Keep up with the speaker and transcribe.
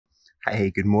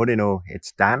Hey, good morning all.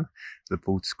 It's Dan, the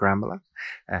bald scrambler.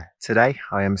 Today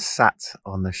I am sat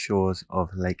on the shores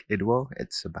of Lake Idwal.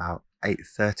 It's about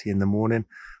 8:30 in the morning.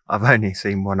 I've only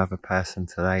seen one other person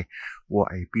today.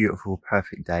 What a beautiful,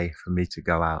 perfect day for me to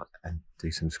go out and do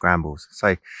some scrambles.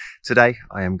 So today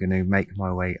I am going to make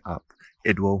my way up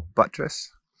Idwal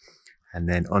Buttress and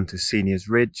then onto Seniors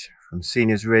Ridge. From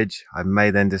Seniors Ridge, I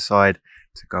may then decide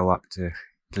to go up to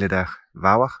Glyder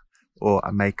Fawr, or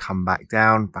I may come back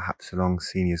down, perhaps along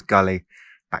Seniors Gully,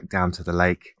 back down to the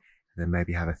lake, and then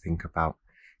maybe have a think about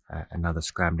another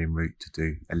scrambling route to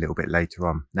do a little bit later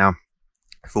on. Now,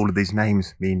 if all of these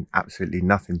names mean absolutely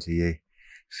nothing to you,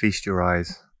 feast your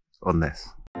eyes on this.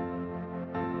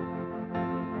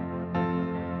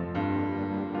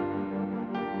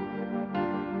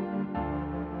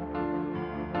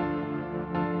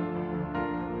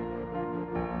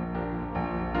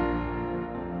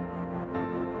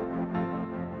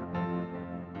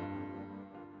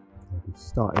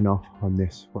 Starting off on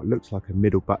this, what looks like a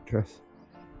middle buttress,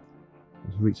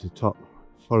 as we reach the top,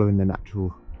 following the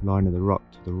natural line of the rock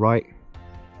to the right,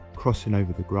 crossing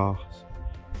over the grass,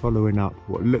 following up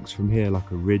what looks from here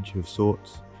like a ridge of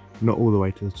sorts, not all the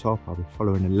way to the top. I'll be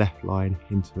following a left line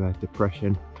into a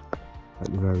depression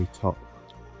at the very top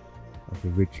of the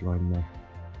ridge line there.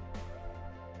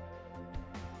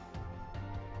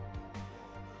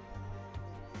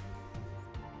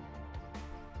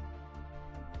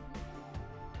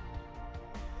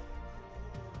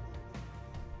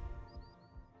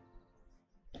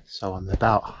 So I'm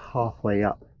about halfway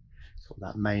up sort of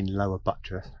that main lower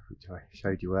buttress, which I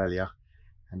showed you earlier,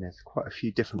 and there's quite a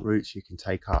few different routes you can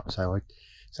take up. So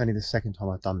it's only the second time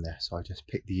I've done this, so I just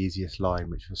picked the easiest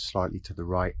line, which was slightly to the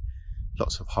right.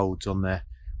 Lots of holds on there.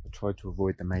 I tried to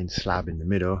avoid the main slab in the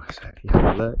middle, so if you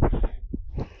have a look,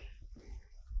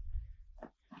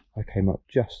 I came up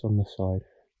just on the side.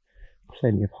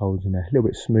 Plenty of holds in there, a little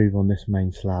bit smooth on this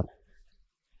main slab.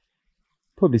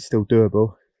 Probably still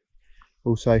doable.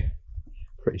 Also,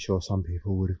 pretty sure some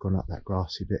people would have gone up that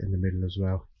grassy bit in the middle as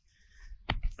well,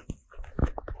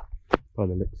 by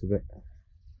the looks of it.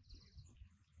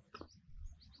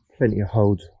 Plenty of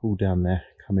holds all down there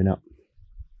coming up.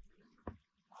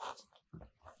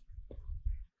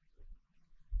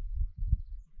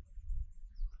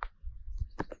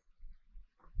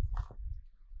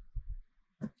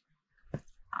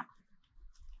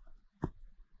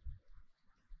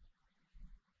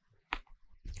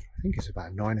 I think it's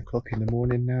about 9 o'clock in the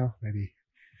morning now, maybe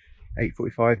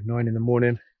 8:45, 9 in the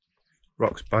morning.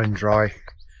 Rock's bone dry,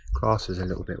 grass is a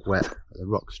little bit wet, but the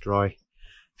rock's dry. A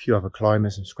few other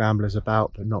climbers and scramblers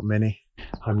about, but not many.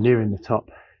 I'm nearing the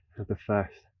top of the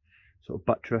first sort of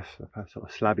buttress, the first sort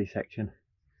of slabby section.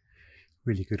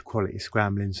 Really good quality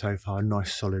scrambling so far,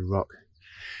 nice solid rock.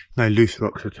 No loose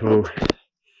rocks at all.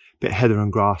 Bit heather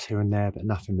and grass here and there, but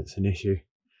nothing that's an issue.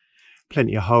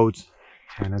 Plenty of holds,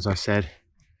 and as I said,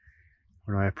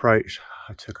 when I approached,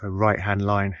 I took a right hand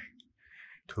line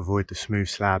to avoid the smooth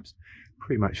slabs.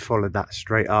 Pretty much followed that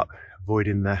straight up,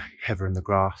 avoiding the heather and the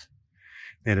grass.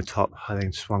 Near the top, I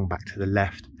then swung back to the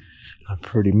left. I'm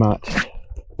pretty much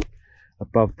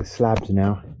above the slabs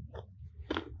now,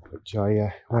 which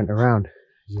I went around,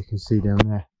 as you can see down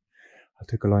there. I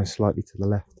took a line slightly to the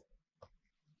left.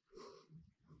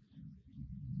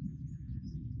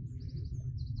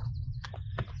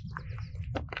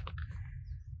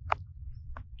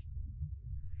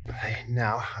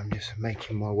 Now I'm just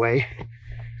making my way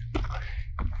to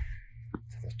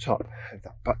the top of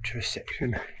that buttress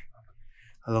section,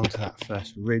 along to that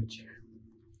first ridge.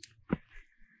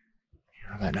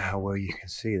 I don't know how well you can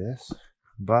see this,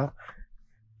 but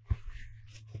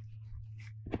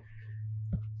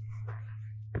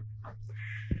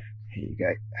here you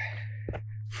go.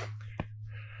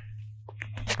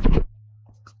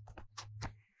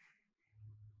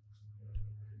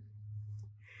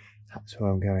 That's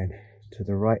where I'm going, to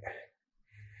the right,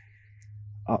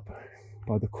 up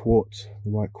by the quartz, the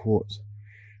white quartz,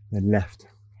 then left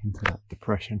into that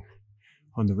depression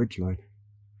on the ridge line.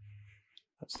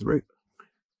 That's the route.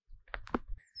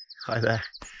 Hi there.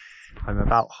 I'm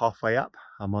about halfway up.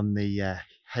 I'm on the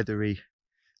heathery,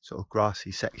 sort of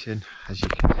grassy section, as you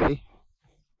can see.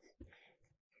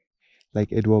 Lake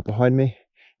Idwal behind me.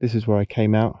 This is where I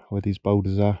came out, where these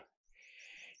boulders are.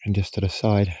 And just to the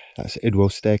side, that's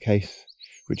Idwal Staircase,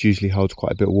 which usually holds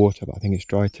quite a bit of water, but I think it's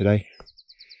dry today.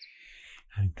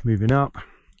 And moving up,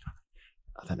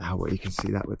 I don't know how well you can see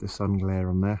that with the sun glare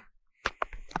on there.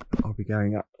 I'll be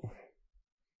going up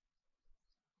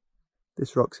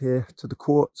this rock's here to the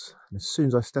quartz, and as soon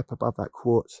as I step above that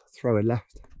quartz, throw a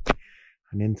left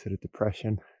and into the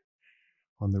depression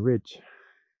on the ridge.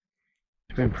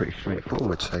 It's been pretty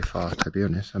straightforward so far, to be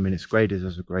honest. I mean, it's graded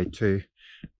as a grade 2,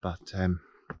 but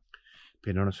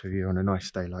being honest with you, on a nice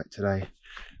day like today,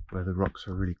 where the rocks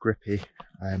are really grippy,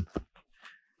 I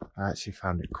actually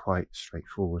found it quite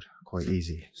straightforward, quite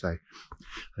easy. So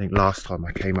I think last time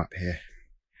I came up here,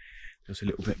 there was a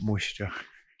little bit moisture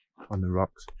on the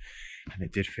rocks, and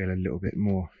it did feel a little bit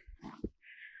more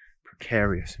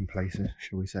precarious in places,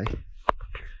 shall we say.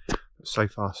 But so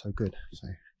far so good. So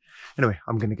anyway,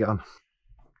 I'm going to get on.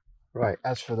 Right,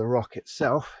 as for the rock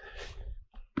itself,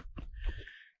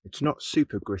 it's not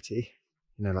super gritty.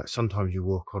 You know, like sometimes you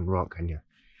walk on rock and you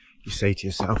say to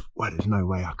yourself, well, there's no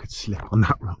way I could slip on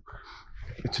that rock.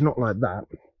 It's not like that,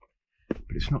 but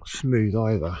it's not smooth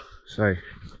either. So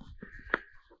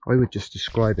I would just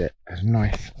describe it as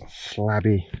nice,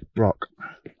 slabby rock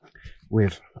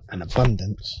with an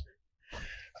abundance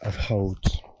of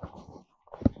holds.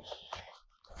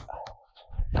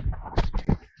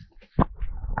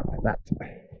 Like that.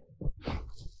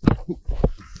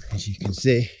 As you can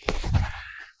see,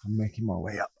 I'm making my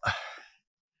way up.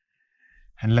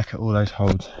 And look at all those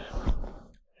holds.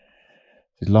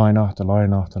 There's line after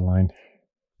line after line.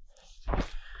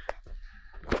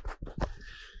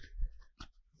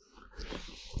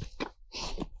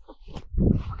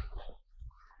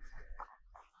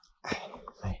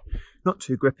 Not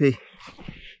too grippy,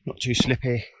 not too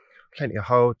slippy, plenty of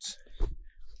holds.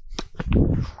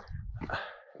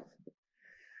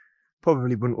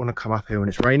 Probably wouldn't want to come up here when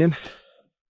it's raining.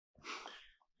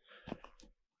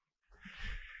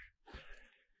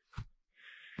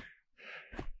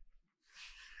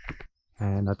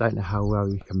 And I don't know how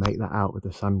well you can make that out with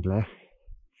the sun glare.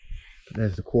 But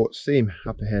there's the quartz seam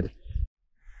up ahead.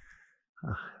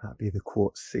 That'd be the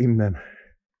quartz seam then.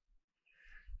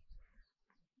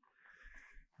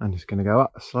 I'm just going to go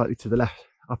up slightly to the left,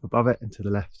 up above it and to the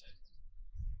left.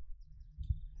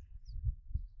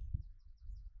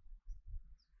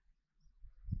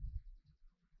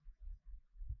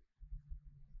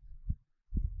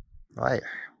 Right,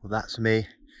 well that's me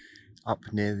up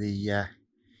near the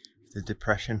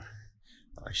depression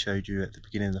that I showed you at the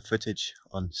beginning of the footage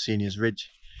on Seniors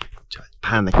Ridge. Just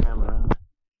pan the camera around.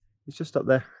 It's just up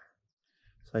there,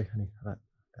 so only about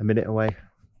a minute away.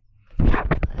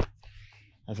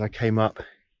 As I came up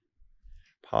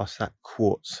past that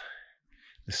quartz,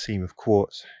 the seam of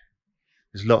quartz,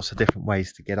 there's lots of different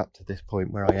ways to get up to this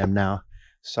point where I am now.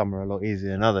 Some are a lot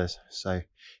easier than others, so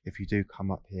if you do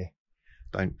come up here,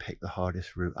 don't pick the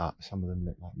hardest route up. Some of them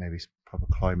look like maybe proper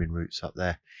climbing routes up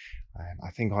there. I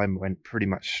think I went pretty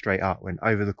much straight up, went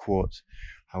over the quartz,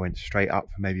 I went straight up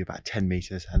for maybe about 10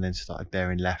 meters and then started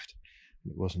bearing left.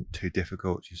 It wasn't too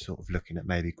difficult. You're sort of looking at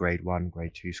maybe grade 1,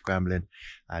 grade 2 scrambling,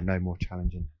 no more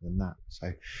challenging than that.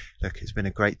 So look, it's been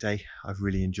a great day. I've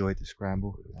really enjoyed the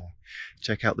scramble.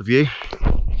 Check out the view.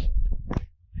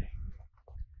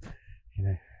 You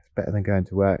know, it's better than going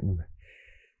to work and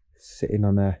sitting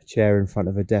on a chair in front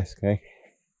of a desk, eh?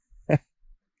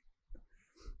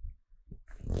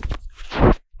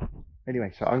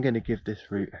 Anyway, so I'm going to give this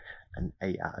route an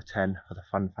 8 out of 10 for the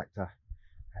fun factor.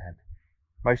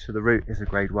 Most of the route is a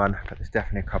grade 1, but there's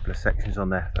definitely a couple of sections on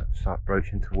there that start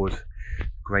broaching towards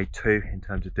grade 2 in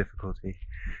terms of difficulty.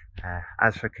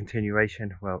 As for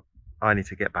continuation, well, I need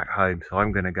to get back home, so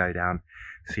I'm going to go down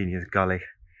Seniors Gully,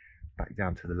 back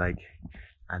down to the lake,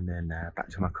 and then back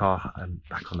to my car and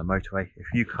back on the motorway. If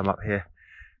you come up here,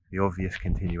 the obvious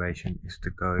continuation is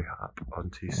to go up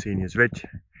onto Seniors Ridge,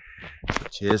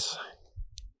 which is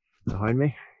behind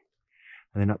me,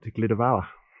 and then up to Glyder Fawr.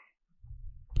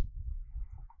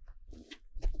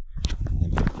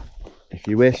 If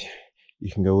you wish,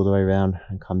 you can go all the way around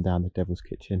and come down the Devil's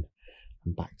Kitchen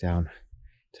and back down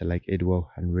to Lake Idwal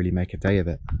and really make a day of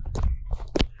it.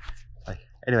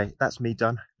 Anyway, that's me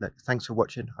done. Look, thanks for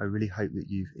watching. I really hope that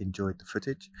you've enjoyed the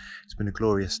footage. It's been a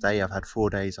glorious day. I've had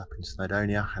 4 days up in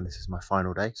Snowdonia and this is my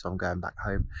final day, so I'm going back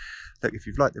home. Look, if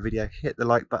you've liked the video, hit the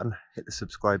like button, hit the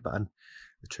subscribe button.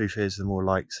 The truth is, the more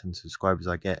likes and subscribers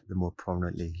I get, the more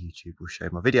prominently YouTube will show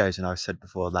my videos. And I've said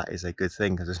before, that is a good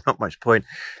thing because there's not much point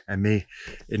in me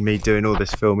doing all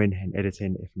this filming and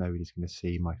editing if nobody's going to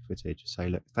see my footage. So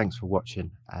look, thanks for watching,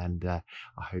 and I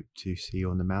hope to see you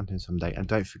on the mountain someday. And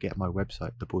don't forget my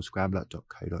website,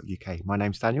 theballscrambler.co.uk. My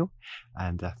name's Daniel,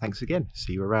 and thanks again.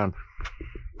 See you around.